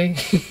of way.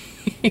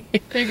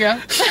 There you go.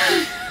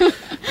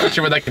 Not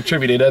sure what that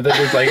contributed. I think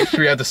it's like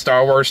we have the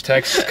Star Wars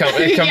text. It comes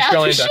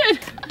scrolling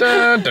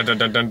down. Dun, dun,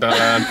 dun, dun,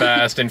 dun,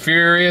 Fast and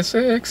Furious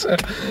 6.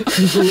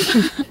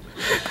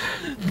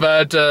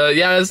 But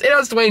it has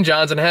Dwayne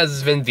Johnson, it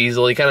has Vin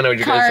Diesel. You kind of know what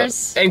you're going to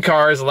say. And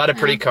cars, a lot of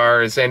pretty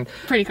cars, and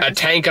a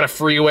tank on a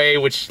freeway,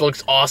 which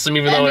looks awesome,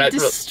 even though it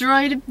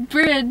destroyed a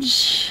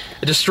bridge.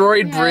 A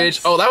destroyed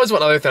bridge. Oh, that was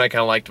one other thing I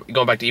kind of liked,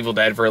 going back to Evil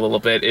Dead for a little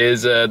bit,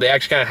 is they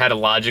actually kind of had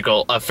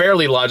a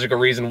fairly logical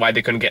reason why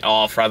they couldn't get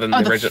off rather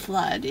than the original. The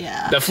flood,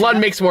 yeah. The flood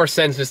makes more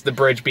sense, just the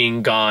bridge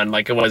being gone,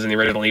 like it was in the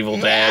original Evil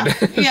Dead.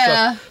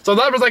 Yeah. So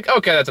that was like,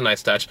 okay, that's a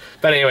nice touch.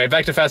 But anyway,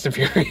 back to Fast and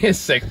Furious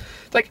 6.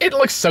 Like, it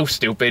looks so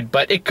stupid,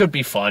 but it could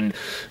be fun.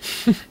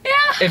 Yeah.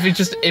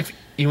 If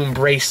you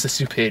embrace the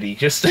stupidity,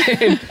 just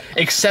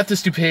accept the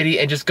stupidity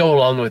and just go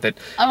along with it.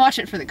 I watch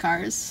it for the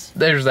cars.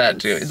 There's that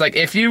too. It's like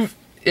if you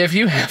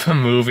have a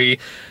movie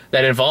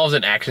that involves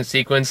an action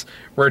sequence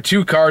where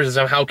 2 cars are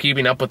somehow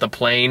keeping up with the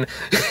plane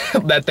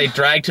that they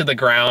drag to the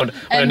ground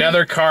when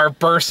another car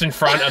bursts in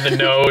front of the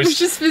nose. Which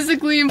is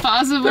physically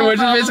impossible. And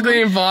because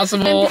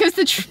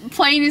the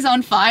plane is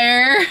on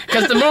fire.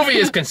 Because the movie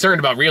is concerned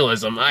about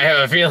realism, I have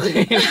a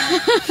feeling.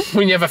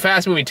 When you have a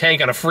fast-moving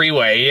tank on a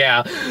freeway,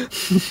 yeah.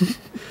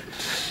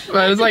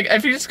 But it's like,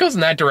 if it just goes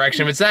in that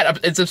direction, if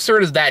it's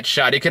absurd as that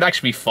shot, it could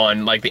actually be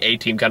fun, like the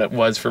A-Team kind of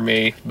was for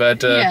me.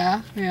 But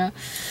yeah.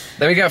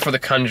 Then we got for The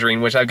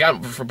Conjuring, which I've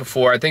gotten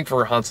before. I think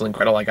for Hansel and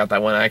Gretel, I got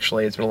that one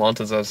actually. It's been a long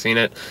time since I've seen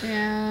it.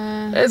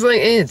 Yeah. It's like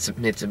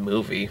it's a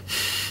movie.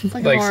 It's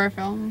like a horror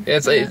film.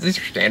 It's a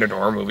standard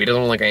horror movie. It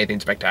doesn't look like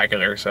anything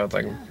spectacular, so it's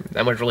like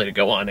not much really to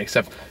go on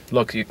except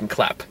look, you can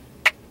clap.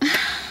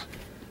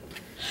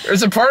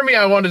 There's a part of me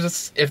I wanted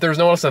to if there was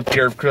no one else in the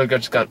theater, I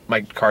just got my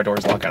car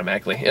doors locked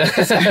automatically.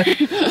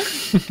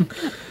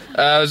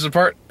 There's a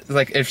part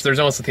like if there's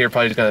no one else in the theater,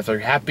 probably just gonna if they're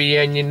happy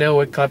and you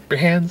know it, clap your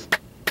hands.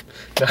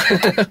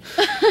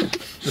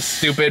 Just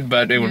stupid,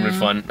 but it would have been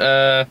fun.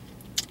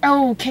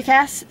 Oh,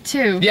 Kick-Ass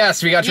 2.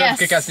 Yes, we got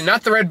Kick-Ass 2.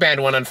 Not the Red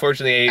Band one,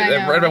 unfortunately.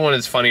 The Red Band one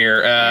is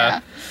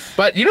funnier.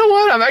 But you know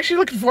what? I'm actually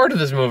looking forward to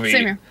this movie.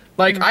 Same here.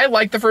 Like, I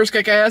like the first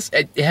Kick-Ass.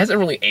 It hasn't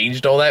really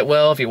aged all that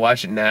well if you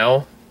watch it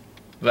now.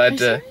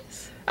 But, I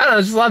don't know,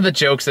 there's a lot of the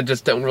jokes that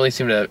just don't really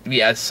seem to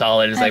be as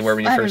solid as they were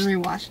when you first... I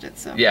haven't rewatched it,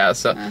 so... Yeah,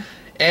 so...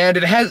 And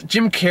it has...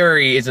 Jim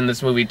Carrey is in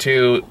this movie,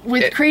 too.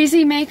 With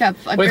crazy makeup.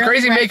 With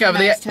crazy makeup.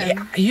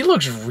 He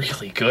looks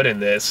really good in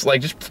this. Like,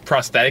 just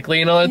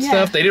prosthetically and all that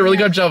stuff. They did a really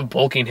good job of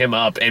bulking him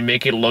up and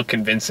make it look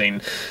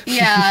convincing.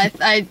 Yeah,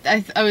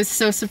 I was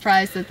so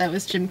surprised that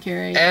was Jim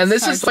Carrey. And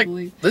this is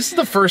this is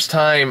the first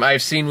time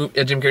I've seen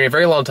Jim Carrey in a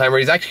very long time where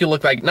he's actually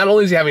looked like, not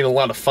only is he having a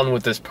lot of fun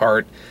with this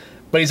part,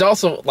 but he's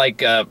also,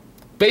 like,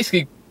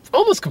 basically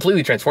almost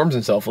completely transforms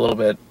himself a little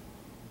bit.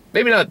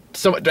 Maybe not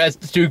so much as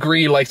to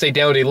agree, like, say,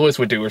 Daniel Day-Lewis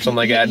would do or something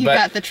like that. He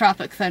got the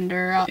Tropic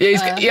Thunder.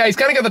 He's kind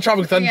of got the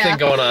Tropic Thunder thing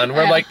going on,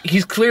 where, like,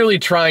 he's clearly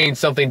trying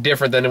something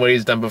different than what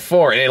he's done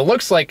before, and it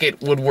looks like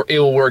it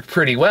will work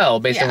pretty well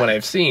based on what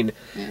I've seen.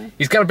 Yeah.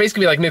 He's kind of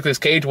basically like Nicolas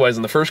Cage was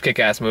in the first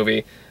Kick-Ass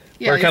movie.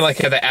 Where kind of like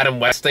had the Adam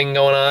West thing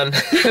going on.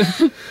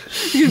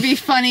 You'd be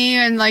funny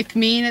and like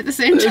mean at the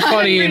same time.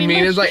 Funny and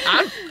mean. It's like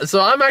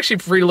I'm actually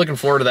pretty looking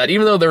forward to that.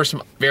 Even though there were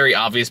some very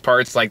obvious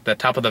parts, like the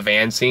top of the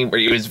van scene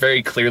where it was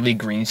very clearly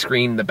green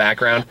screen in the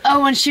background.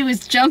 Oh, when she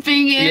was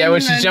jumping in. Yeah,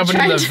 when she's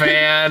jumping in the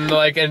van,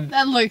 like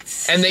that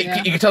looked. And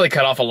you could tell they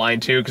cut off a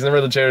line too, because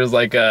remember the chair was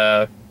like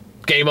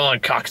 "Game on,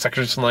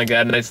 cocksuckers" or something like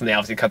that, and they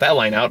obviously cut that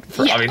line out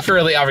for for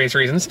really obvious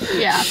reasons.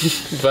 Yeah.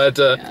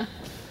 But.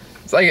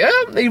 It's like,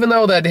 even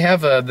though they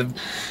have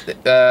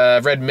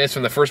the Red Mist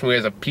from the first movie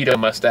has a pedo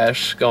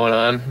mustache going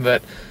on,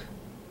 but...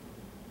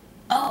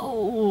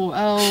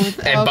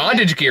 And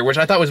bondage gear, which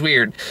I thought was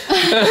weird.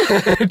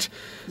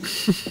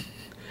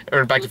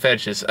 Or back to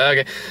fetishes.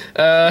 Okay.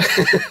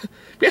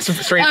 We have some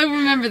strange... I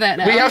remember that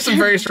now. We have some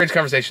very strange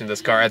conversations in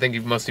this car. I think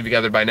you've mostly be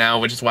gathered by now,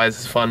 which is why this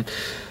is fun.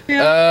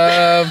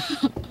 Yeah.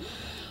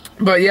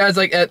 But yeah, it's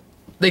like...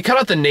 They cut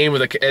out the name of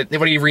what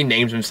he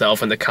renames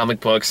himself in the comic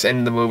books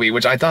and the movie,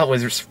 which I thought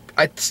was,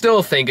 I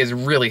still think is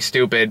really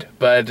stupid,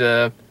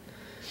 but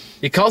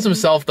he calls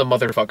himself the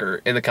motherfucker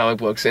in the comic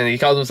books, and he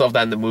calls himself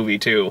that in the movie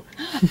too.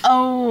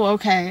 Oh,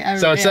 okay.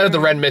 So instead of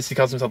the Red Mist, he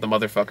calls himself the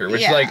motherfucker,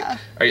 which is like,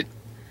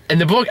 in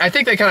the book, I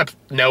think they kind of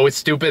know it's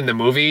stupid in the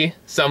movie,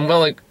 so I'm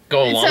willing to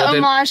go along with it. It's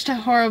an homage to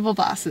Horrible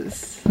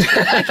Bosses.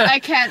 I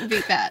can't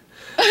beat that.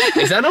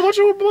 Is that an homage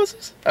to Horrible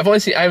Bosses? I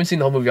haven't seen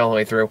the whole movie all the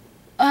way through.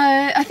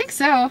 I think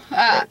so.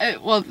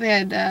 Well, they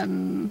had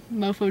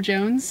Mofo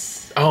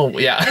Jones. Oh,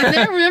 yeah.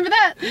 Remember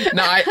that?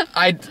 No,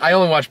 I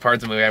only watched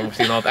parts of the movie. I haven't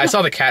seen all. I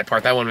saw the cat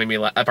part. That part made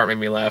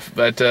me laugh.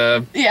 But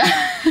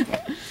yeah.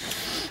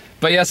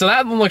 But yeah, so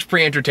that one looks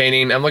pretty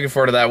entertaining. I'm looking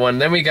forward to that one.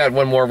 Then we got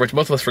one more, which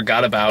most of us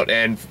forgot about,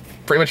 and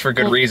pretty much for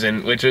good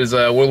reason, which is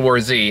World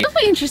War Z. It'll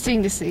be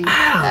interesting to see.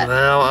 I don't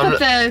know. With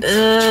the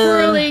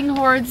twirling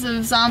hordes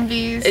of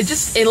zombies.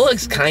 It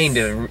looks kind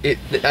of.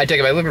 I take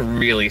it back. It looks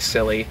really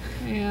silly.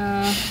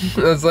 Yeah.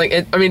 It's like,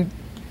 I mean,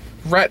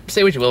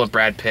 say what you will of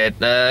Brad Pitt.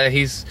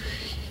 He's,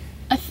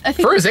 I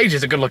think for his age,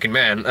 he's a good-looking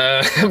man.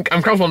 I'm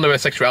comfortable in my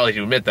sexuality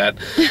to admit that.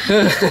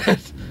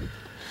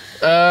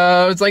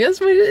 It's like,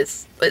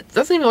 it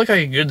doesn't even look like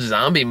a good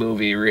zombie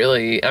movie,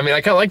 really. I mean,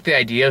 I kind of like the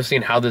idea of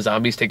seeing how the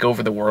zombies take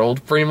over the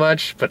world, pretty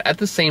much. But at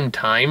the same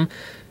time,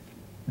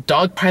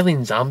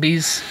 dogpiling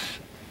zombies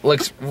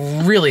looks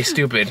really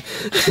stupid.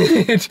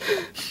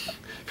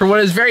 For what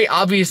is very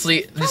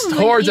obviously just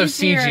hordes of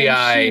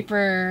CGI.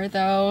 Cheaper,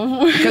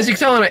 though. Because you can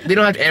tell they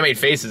don't have to animate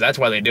faces. That's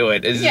why they do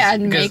it.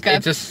 And makeup.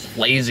 It's just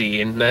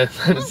lazy, and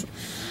it's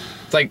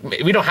like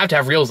we don't have to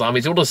have real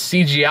zombies. We'll just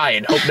CGI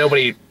and hope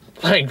nobody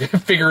like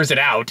figures it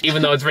out,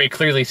 even though it's very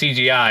clearly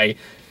CGI.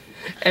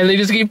 And they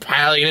just keep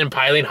piling and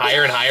piling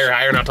higher and higher and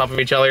higher on top of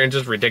each other, and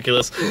just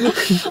ridiculous.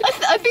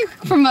 I think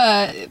from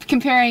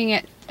comparing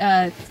it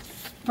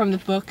from the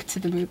book to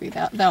the movie,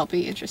 that'll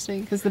be interesting,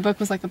 because the book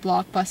was like a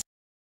blockbuster.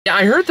 Yeah,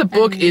 I heard the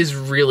book is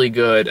really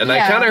good, and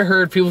I kind of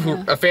heard people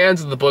who are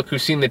fans of the book who've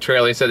seen the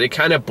trailer said it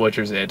kind of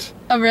butchers it.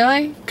 Oh,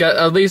 really?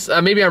 At least,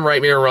 maybe I'm right,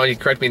 maybe I'm wrong, you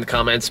can correct me in the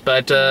comments,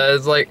 but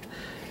it's like,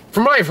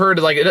 from what I've heard,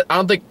 like, I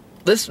don't think,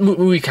 this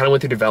movie kind of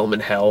went through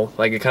development hell.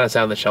 Like, it kind of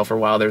sat on the shelf for a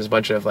while. There's a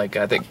bunch of, like,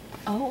 I think...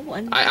 Oh,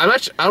 I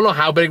don't know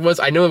how big it was.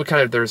 I know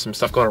there was some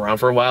stuff going around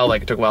for a while,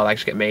 like, it took a while to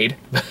actually get made,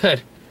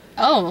 but...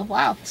 Oh,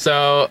 wow.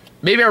 So,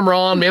 maybe I'm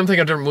wrong, maybe I'm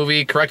thinking of a different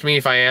movie, correct me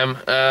if I am,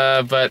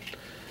 but...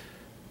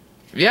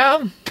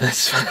 Yeah,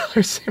 that's what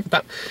I say about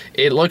that.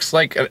 It looks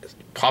like a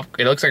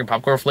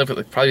popcorn flip.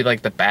 It's probably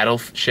like the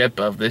battleship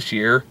of this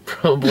year,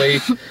 probably.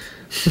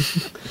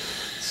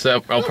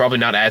 So, probably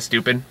not as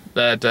stupid.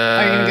 But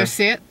are you gonna go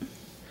see it?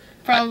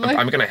 Probably.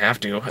 I'm gonna have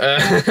to.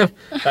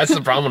 That's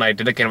the problem when I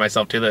dedicate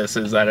myself to this.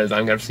 I'm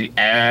gonna see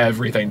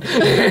everything.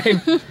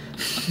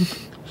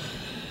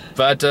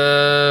 But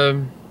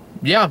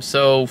yeah.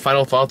 So,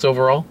 final thoughts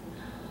overall.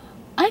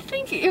 I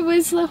think it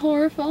was a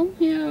horror film.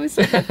 Yeah,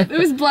 it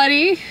was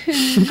bloody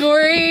and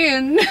gory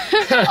and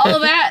all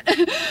of that.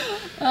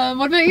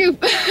 What about you?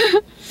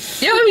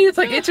 is. Yeah, I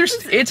mean,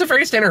 it's a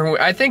very standard movie.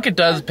 I think it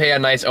does pay a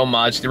nice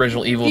homage to the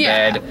original Evil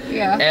Dead.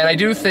 Yeah. And I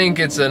do think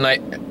it's a nice...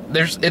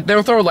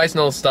 They'll throw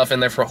licensed stuff in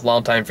there for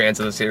long-time fans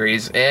of the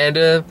series.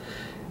 And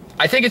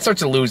I think it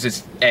starts to lose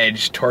its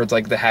edge towards,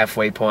 like, the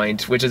halfway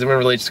point, which is when it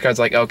really just kind of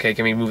like, okay,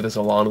 can we move this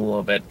along a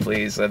little bit,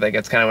 please? I think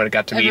that's kind of what it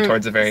got to be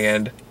towards the very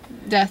end.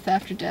 Death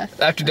after death.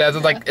 After death,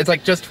 it's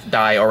like just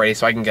die already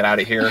so I can get out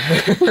of here.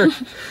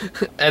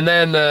 And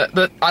then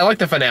I like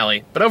the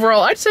finale, but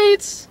overall I'd say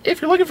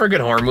if you're looking for a good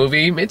horror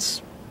movie,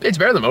 it's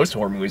better than most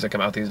horror movies that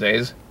come out these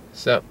days.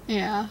 So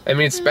yeah, I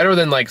mean it's better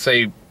than like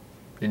say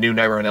the new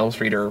Nightmare on Elm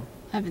Street or I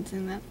haven't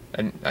seen that.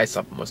 And I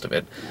saw most of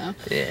it. No.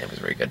 Yeah, it was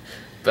very good.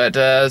 But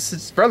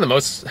it's better than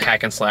most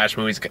hack and slash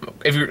movies.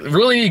 If you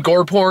really need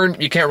gore porn,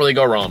 you can't really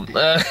go wrong.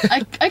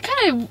 I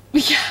kind of,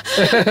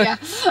 yeah.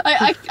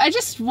 I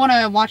just want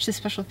to watch the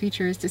special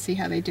features to see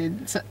how they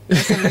did some of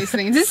these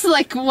things. This is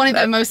like one of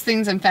the most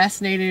things I'm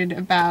fascinated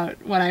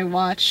about when I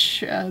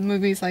watch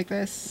movies like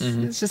this.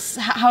 Mm-hmm. It's just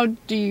how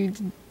do you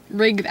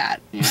rig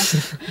that? You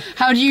know?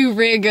 How do you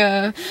rig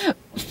a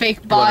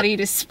fake body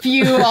to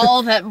spew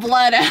all that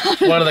blood out?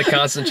 One of the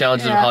constant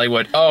challenges of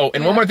Hollywood. Oh,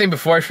 and one more thing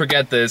before I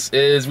forget this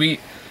is we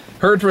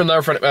heard from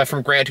another friend,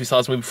 from Grant, who saw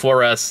this movie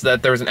before us,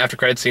 that there was an after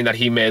credit scene that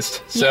he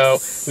missed. So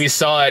we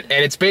saw it,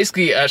 and it's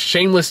basically a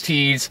shameless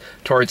tease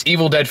towards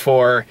Evil Dead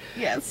 4.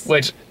 Yes.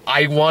 Which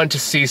I want to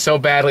see so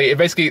badly. It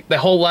basically, the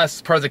whole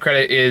last part of the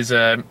credit is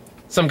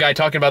some guy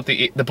talking about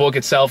the book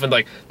itself,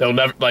 and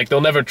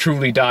they'll never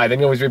truly die. They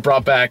can always be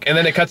brought back. And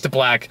then it cuts to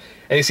black,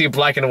 and you see a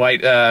black and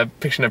white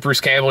picture of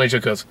Bruce Campbell, and he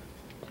just goes,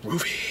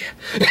 "Movie."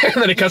 And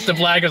then it cuts to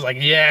black. It's like,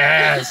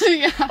 yes,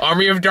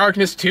 Army of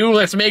Darkness 2.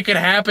 Let's make it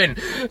happen.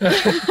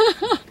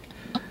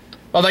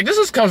 Well, like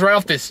this comes right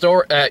off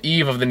the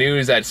eve of the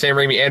news that Sam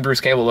Raimi and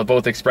Bruce Campbell have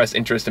both expressed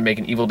interest in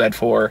making Evil Dead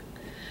 4.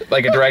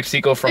 Like a direct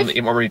sequel from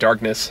the Army of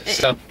Darkness.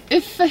 So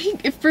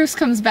if Bruce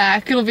comes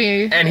back, it'll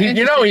be and he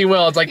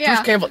will. It's like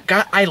Bruce Campbell.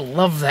 God, I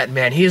love that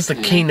man. He is the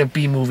king of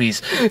B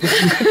movies.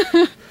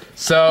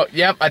 So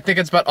yep, I think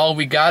it's about all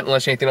we got.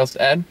 Unless you have anything else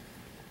to add.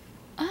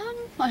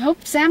 I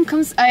hope Sam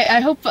comes. I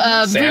hope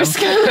Bruce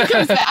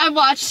comes back. I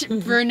watched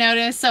Burn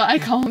Notice, so I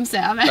call him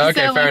Sam.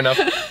 Okay, so, fair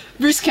enough.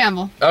 Bruce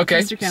Campbell. Okay,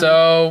 Mr. Campbell.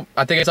 So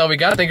I think that's all we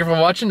got. Thank you for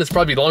watching. This will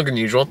probably be longer than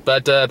usual,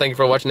 but thank you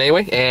for watching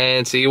anyway,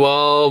 and see you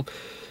all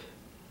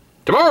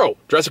tomorrow.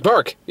 Jurassic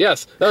Park.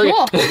 Yes.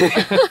 Cool.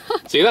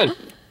 See you then.